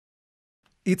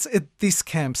It's at this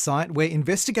campsite where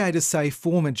investigators say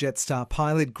former Jetstar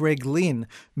pilot Greg Lynn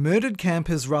murdered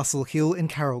campers Russell Hill and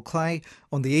Carol Clay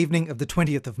on the evening of the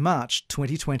 20th of March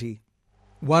 2020.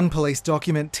 One police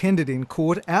document tendered in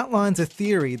court outlines a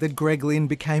theory that Greg Lynn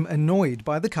became annoyed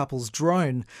by the couple's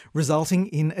drone, resulting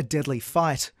in a deadly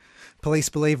fight. Police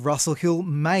believe Russell Hill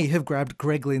may have grabbed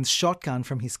Greg Lynn's shotgun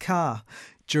from his car.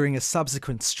 During a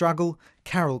subsequent struggle,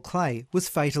 Carol Clay was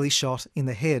fatally shot in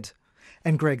the head,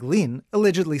 and Greg Lynn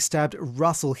allegedly stabbed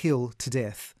Russell Hill to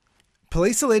death.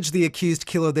 Police allege the accused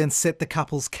killer then set the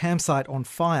couple's campsite on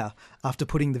fire after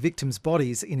putting the victims'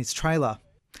 bodies in his trailer.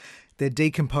 Their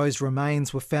decomposed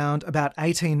remains were found about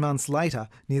 18 months later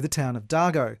near the town of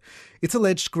Dargo. It's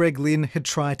alleged Greg Lynn had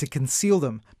tried to conceal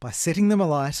them by setting them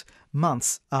alight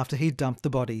months after he dumped the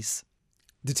bodies.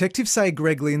 Detectives say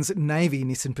Greg Lynn's Navy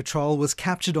Nissan Patrol was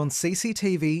captured on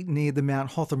CCTV near the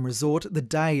Mount Hotham resort the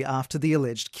day after the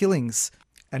alleged killings,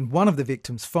 and one of the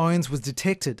victims' phones was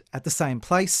detected at the same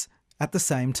place at the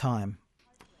same time.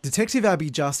 Detective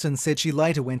Abby Justin said she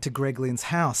later went to Greg Lynn's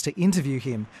house to interview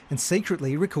him and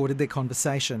secretly recorded their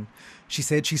conversation. She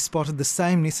said she spotted the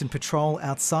same Nissan Patrol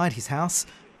outside his house,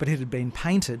 but it had been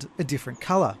painted a different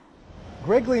colour.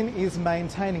 Greg Lynn is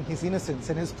maintaining his innocence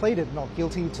and has pleaded not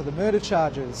guilty to the murder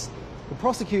charges. The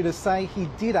prosecutors say he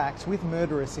did act with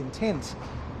murderous intent.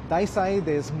 They say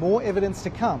there's more evidence to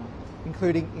come,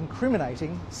 including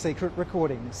incriminating secret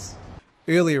recordings.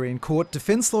 Earlier in court,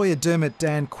 defence lawyer Dermot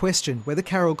Dan questioned whether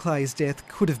Carol Clay's death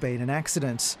could have been an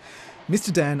accident.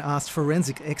 Mr Dan asked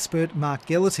forensic expert Mark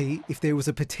Geraghty if there was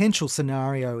a potential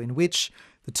scenario in which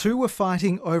the two were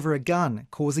fighting over a gun,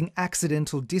 causing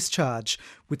accidental discharge,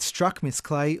 which struck Miss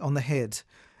Clay on the head.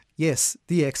 Yes,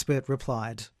 the expert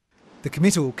replied. The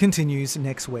committal continues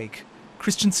next week.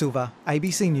 Christian Silver,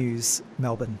 ABC News,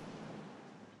 Melbourne.